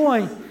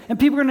joy, and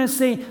people are going to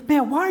say,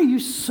 man, why are you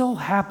so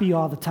happy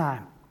all the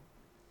time?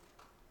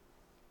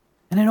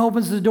 And it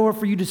opens the door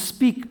for you to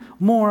speak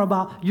more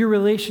about your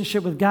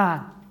relationship with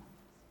God.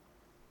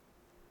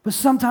 But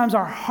sometimes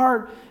our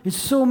heart is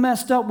so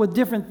messed up with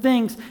different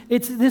things.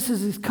 This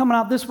is coming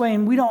out this way,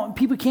 and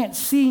people can't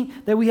see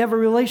that we have a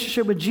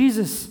relationship with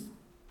Jesus.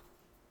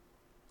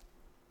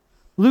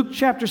 Luke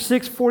chapter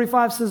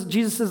 6:45 says,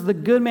 Jesus says, the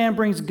good man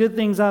brings good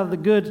things out of the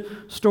good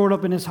stored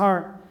up in his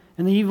heart,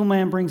 and the evil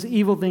man brings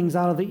evil things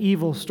out of the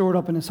evil stored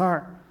up in his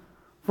heart.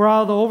 For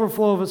out of the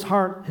overflow of his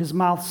heart, his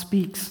mouth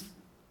speaks.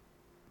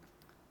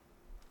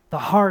 The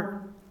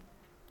heart,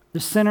 the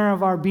center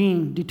of our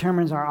being,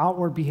 determines our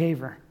outward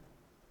behavior.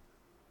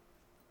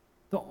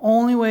 The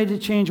only way to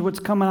change what's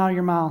coming out of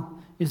your mouth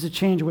is to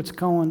change what's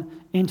going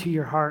into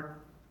your heart.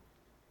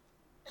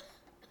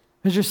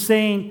 Because you're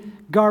saying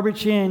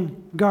garbage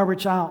in,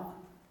 garbage out.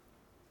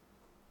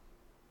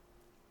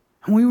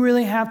 And we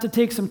really have to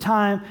take some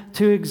time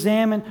to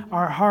examine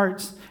our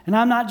hearts. And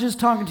I'm not just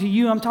talking to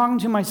you, I'm talking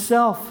to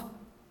myself.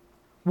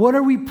 What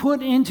are we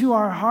put into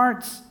our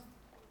hearts?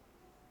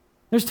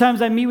 There's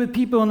times I meet with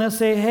people and they'll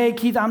say, hey,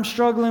 Keith, I'm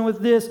struggling with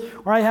this,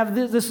 or I have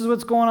this is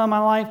what's going on in my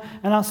life.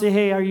 And I'll say,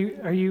 hey,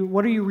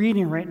 what are you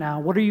reading right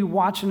now? What are you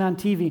watching on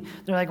TV?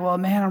 They're like, well,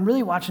 man, I'm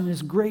really watching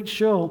this great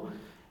show.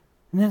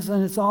 And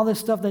it's all this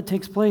stuff that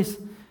takes place.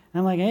 And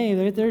I'm like,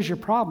 hey, there's your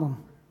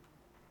problem.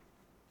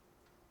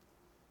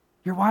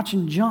 You're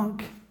watching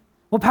junk.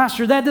 Well,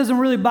 Pastor, that doesn't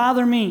really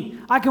bother me.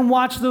 I can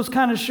watch those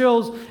kind of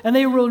shows, and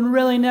they will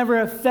really never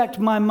affect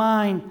my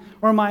mind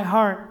or my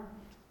heart.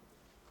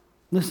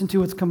 Listen to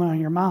what's coming out of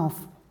your mouth.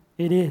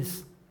 It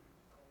is.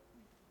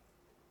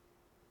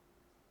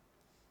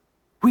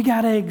 We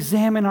got to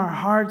examine our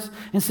hearts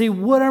and say,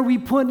 what are we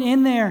putting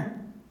in there?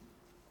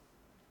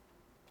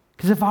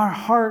 Because if our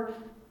heart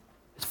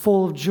is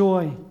full of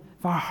joy,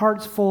 if our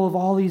heart's full of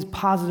all these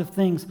positive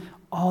things,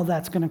 all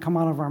that's going to come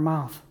out of our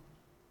mouth.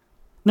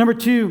 Number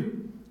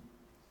 2,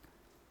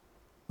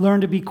 learn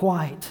to be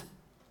quiet.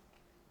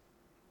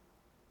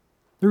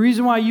 The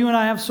reason why you and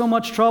I have so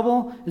much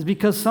trouble is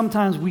because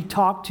sometimes we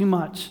talk too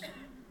much.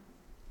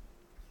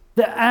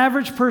 The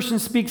average person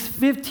speaks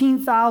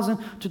 15,000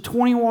 to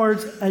 20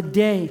 words a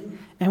day,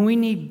 and we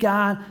need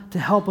God to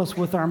help us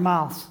with our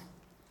mouths.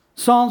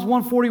 Psalms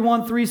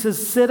 141:3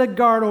 says, set a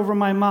guard over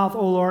my mouth,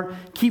 O Lord.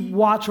 Keep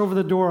watch over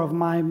the door of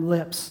my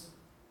lips.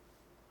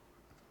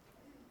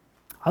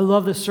 I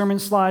love this sermon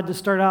slide to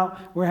start out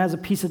where it has a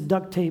piece of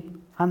duct tape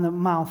on the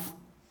mouth.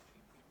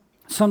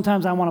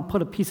 Sometimes I want to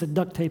put a piece of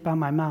duct tape on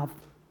my mouth.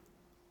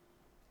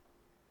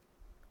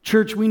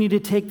 Church, we need to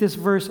take this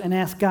verse and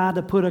ask God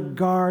to put a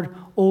guard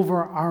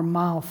over our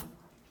mouth.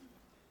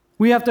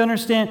 We have to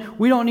understand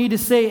we don't need to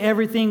say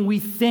everything we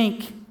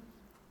think.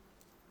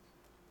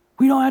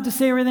 We don't have to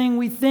say everything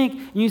we think.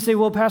 And you say,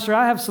 well, Pastor,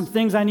 I have some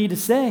things I need to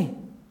say.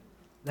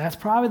 That's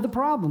probably the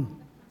problem.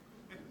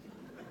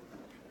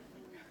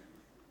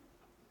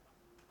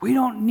 We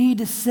don't need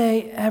to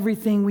say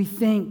everything we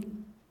think.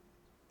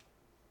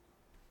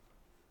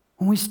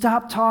 When we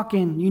stop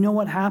talking, you know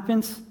what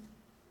happens?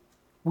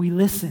 We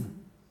listen.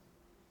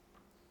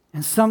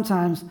 And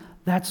sometimes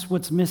that's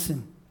what's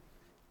missing.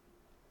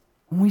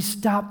 When we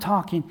stop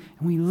talking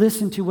and we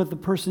listen to what the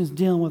person is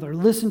dealing with or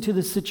listen to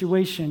the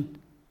situation,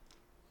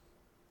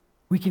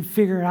 we can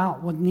figure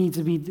out what needs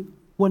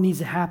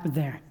to happen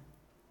there.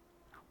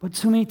 But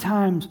too many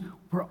times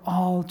we're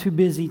all too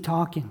busy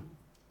talking.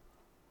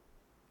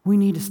 We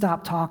need to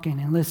stop talking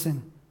and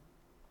listen.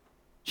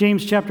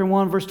 James chapter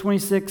 1 verse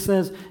 26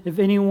 says, if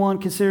anyone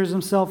considers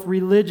himself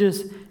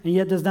religious and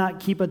yet does not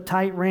keep a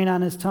tight rein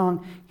on his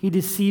tongue, he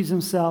deceives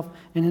himself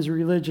and his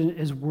religion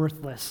is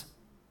worthless.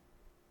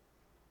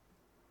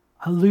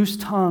 A loose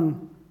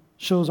tongue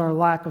shows our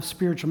lack of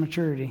spiritual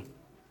maturity.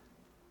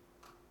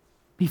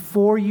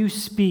 Before you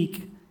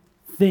speak,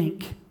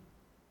 think.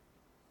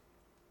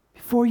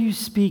 Before you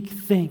speak,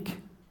 think.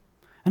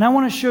 And I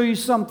want to show you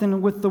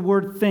something with the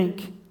word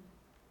think.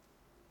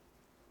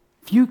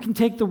 If you can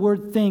take the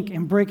word think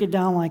and break it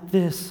down like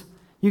this,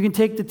 you can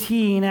take the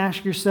T and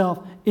ask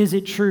yourself, is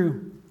it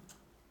true?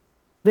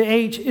 The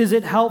H, is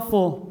it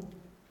helpful?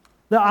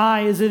 The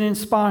I, is it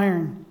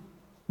inspiring?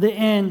 The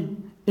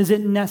N, is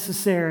it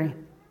necessary?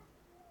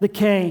 The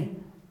K,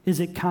 is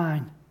it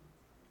kind?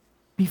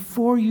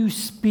 Before you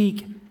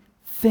speak,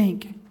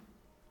 think.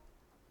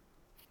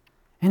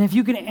 And if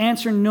you can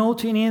answer no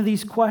to any of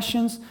these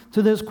questions,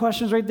 to those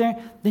questions right there,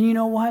 then you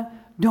know what?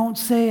 Don't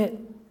say it.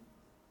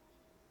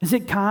 Is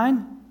it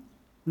kind?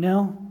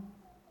 No.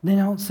 Then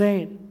don't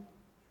say it.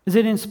 Is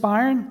it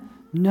inspiring?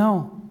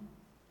 No.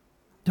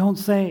 Don't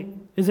say it.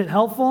 Is it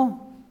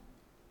helpful?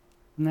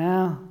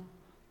 No.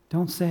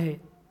 Don't say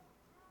it.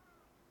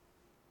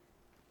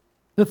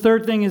 The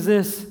third thing is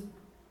this: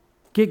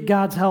 get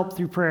God's help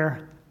through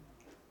prayer.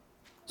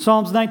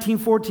 Psalms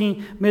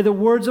 19:14, may the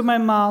words of my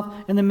mouth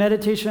and the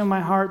meditation of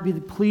my heart be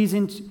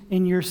pleasing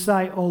in your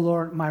sight, O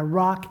Lord, my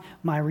rock,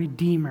 my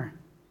redeemer.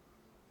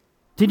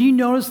 Did you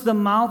notice the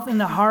mouth and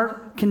the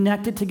heart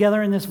connected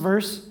together in this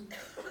verse?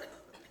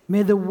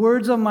 May the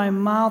words of my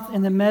mouth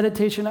and the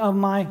meditation of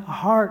my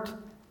heart,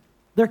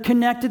 they're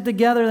connected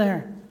together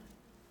there.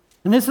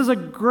 And this is a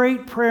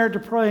great prayer to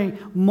pray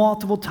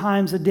multiple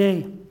times a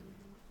day.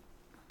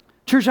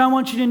 Church, I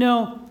want you to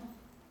know,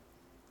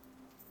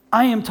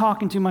 I am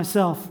talking to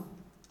myself.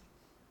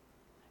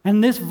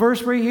 And this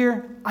verse right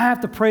here, I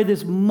have to pray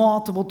this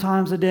multiple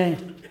times a day.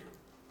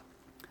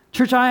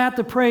 Church, I have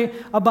to pray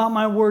about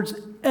my words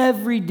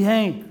every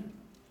day.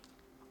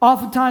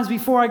 Oftentimes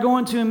before I go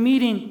into a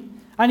meeting,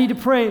 I need to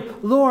pray,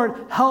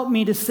 Lord, help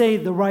me to say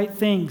the right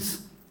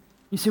things.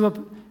 You see what?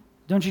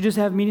 Don't you just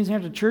have meetings here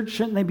at the church?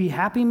 Shouldn't they be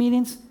happy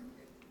meetings?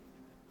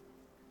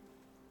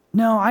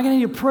 No, I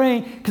need to pray,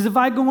 because if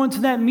I go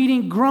into that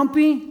meeting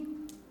grumpy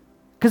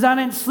because I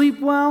didn't sleep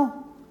well,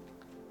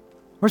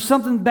 or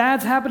something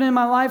bad's happening in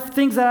my life,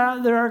 things that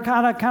are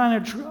kind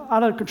of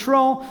out of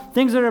control,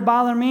 things that are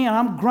bothering me, and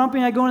I'm grumpy,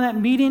 and I go into that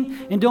meeting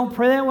and don't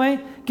pray that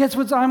way, guess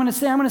what I'm going to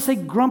say? I'm going to say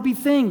grumpy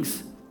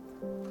things.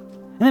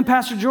 And then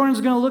Pastor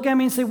Jordan's going to look at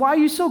me and say, why are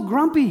you so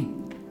grumpy?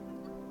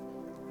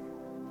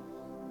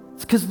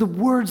 It's because the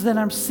words that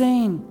I'm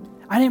saying,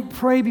 I didn't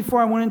pray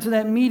before I went into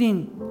that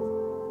meeting.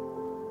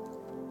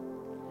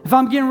 If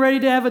I'm getting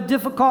ready to have a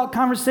difficult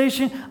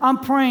conversation, I'm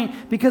praying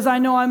because I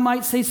know I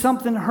might say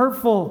something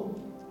hurtful.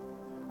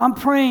 I'm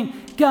praying,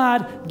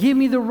 God, give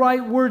me the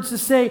right words to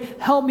say.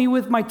 Help me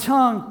with my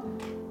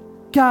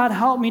tongue. God,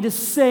 help me to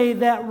say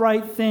that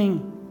right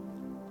thing.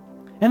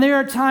 And there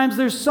are times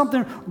there's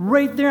something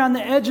right there on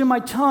the edge of my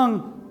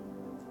tongue.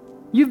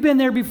 You've been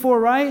there before,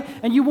 right?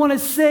 And you want to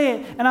say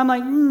it. And I'm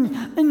like,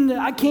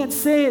 I can't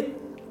say it.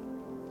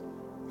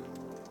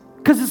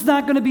 Because it's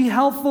not going to be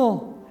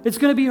helpful. It's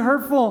going to be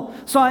hurtful.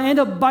 So I end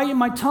up biting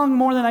my tongue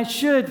more than I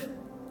should.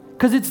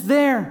 Because it's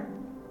there.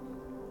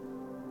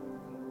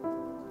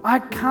 I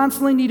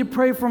constantly need to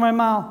pray for my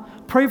mouth.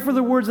 Pray for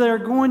the words that are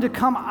going to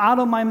come out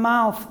of my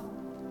mouth.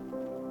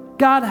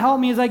 God,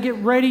 help me as I get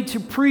ready to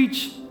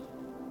preach.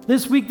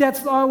 This week,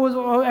 that's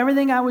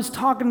everything I was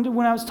talking to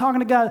when I was talking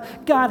to God.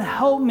 God,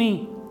 help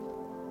me.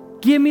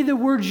 Give me the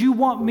words you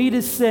want me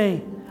to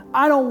say.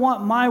 I don't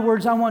want my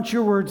words. I want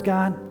your words,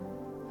 God.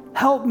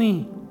 Help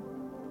me.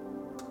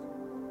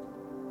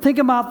 Think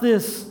about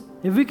this.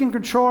 If we can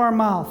control our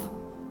mouth,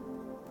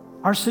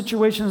 our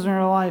situations in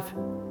our life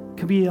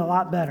could be a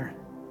lot better.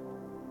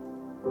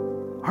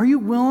 Are you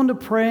willing to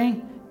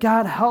pray,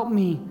 God, help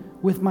me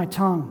with my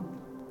tongue?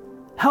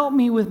 Help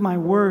me with my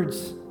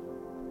words.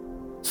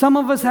 Some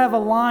of us have a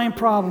lying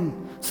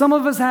problem. Some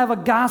of us have a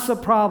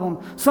gossip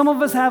problem. Some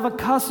of us have a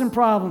cussing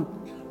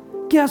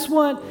problem. Guess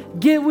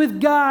what? Get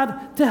with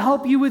God to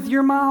help you with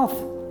your mouth.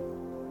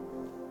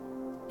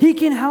 He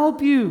can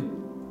help you.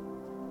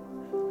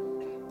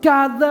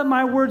 God, let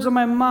my words of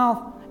my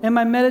mouth and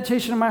my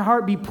meditation of my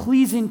heart be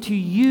pleasing to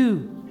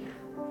you.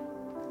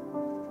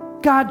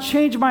 God,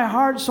 change my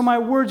heart so my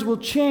words will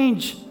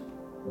change.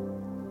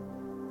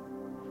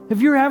 If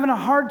you're having a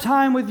hard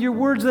time with your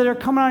words that are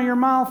coming out of your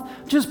mouth,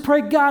 just pray,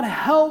 God,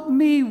 help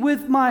me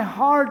with my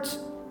heart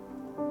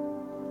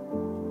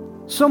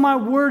so my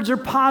words are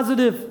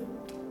positive.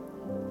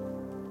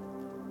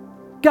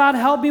 God,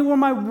 help me where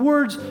my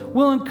words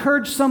will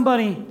encourage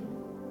somebody.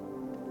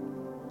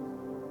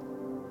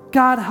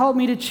 God, help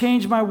me to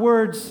change my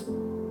words.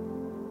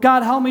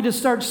 God, help me to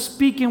start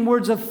speaking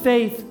words of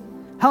faith.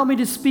 Help me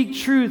to speak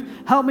truth.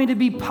 Help me to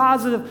be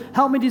positive.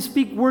 Help me to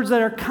speak words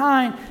that are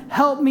kind.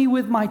 Help me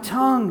with my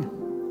tongue.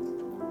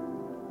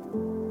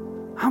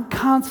 I'm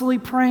constantly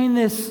praying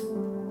this.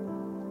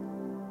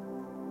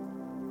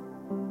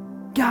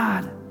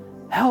 God,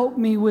 help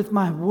me with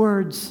my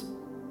words.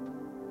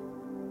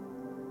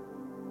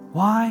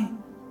 Why?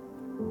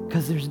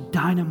 Because there's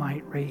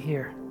dynamite right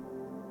here.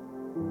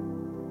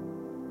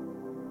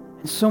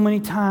 And so many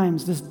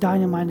times this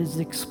dynamite is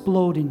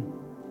exploding.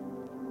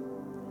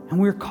 And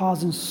we're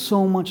causing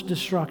so much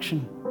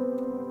destruction.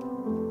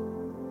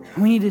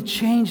 We need to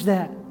change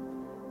that.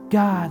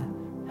 God,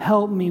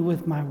 help me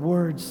with my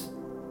words.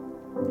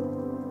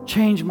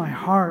 Change my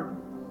heart.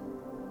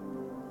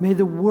 May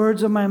the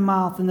words of my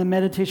mouth and the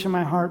meditation of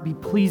my heart be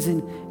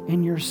pleasing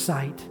in your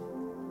sight.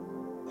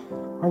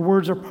 Our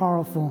words are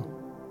powerful.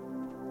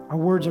 Our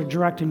words are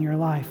direct in your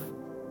life.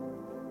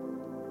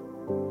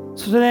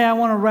 So today I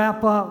want to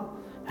wrap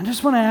up. I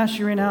just want to ask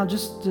you right now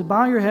just to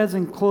bow your heads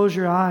and close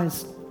your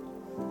eyes.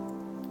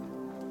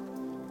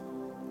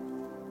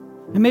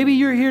 And maybe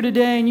you're here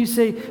today and you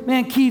say,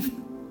 man, Keith,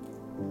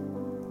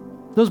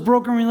 those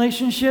broken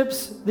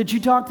relationships that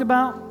you talked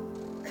about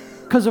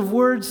because of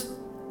words,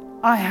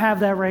 I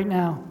have that right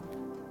now.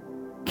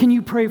 Can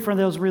you pray for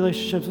those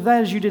relationships? If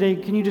that is you today,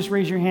 can you just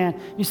raise your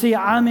hand? You say,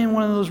 I'm in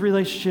one of those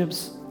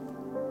relationships.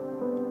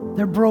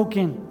 They're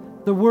broken.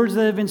 The words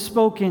that have been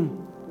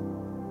spoken.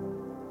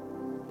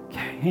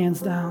 Okay, hands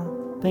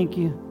down. Thank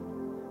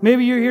you.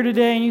 Maybe you're here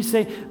today and you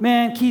say,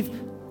 man, Keith,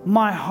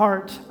 my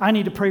heart, I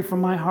need to pray for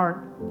my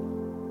heart.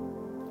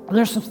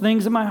 There's some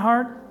things in my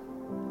heart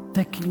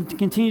that can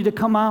continue to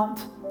come out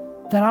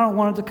that I don't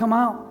want it to come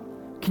out.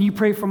 Can you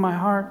pray for my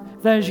heart?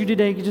 If that is you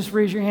today, you just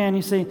raise your hand and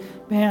you say,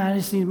 man, I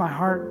just need my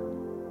heart.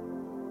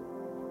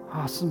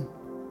 Awesome.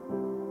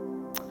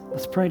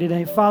 Let's pray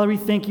today. Father, we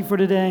thank you for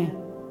today.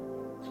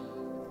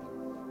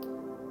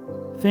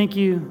 Thank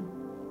you,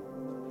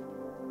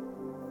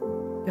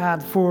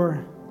 God,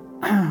 for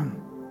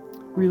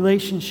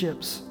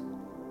relationships.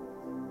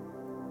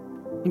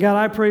 And God,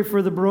 I pray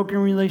for the broken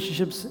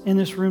relationships in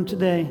this room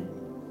today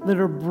that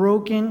are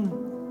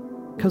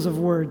broken because of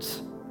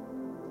words.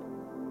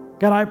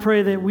 God, I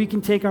pray that we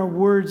can take our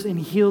words and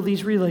heal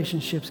these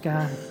relationships,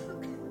 God.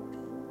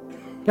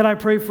 God, I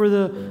pray for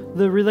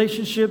the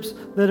relationships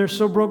that are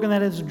so broken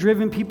that it's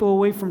driven people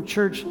away from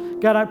church.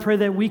 God, I pray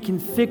that we can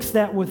fix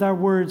that with our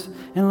words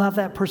and let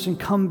that person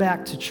come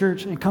back to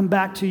church and come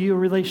back to you, a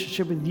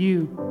relationship with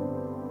you.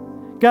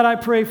 God, I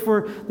pray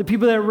for the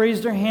people that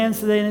raised their hands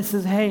today and it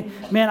says, hey,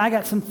 man, I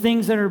got some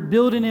things that are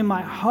building in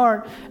my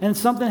heart and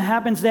something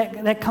happens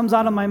that comes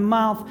out of my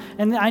mouth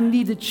and I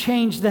need to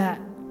change that.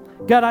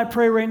 God, I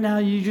pray right now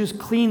you just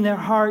clean their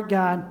heart,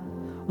 God.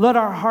 Let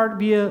our heart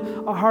be a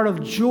heart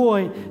of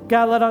joy.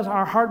 God, let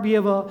our heart be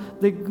able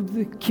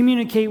to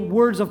communicate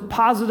words of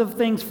positive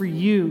things for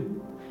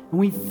you. And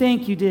we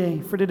thank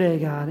you for today,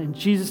 God. In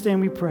Jesus' name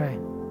we pray.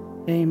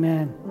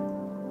 Amen.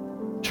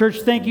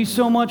 Church, thank you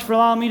so much for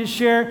allowing me to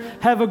share.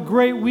 Have a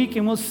great week,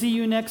 and we'll see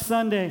you next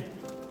Sunday.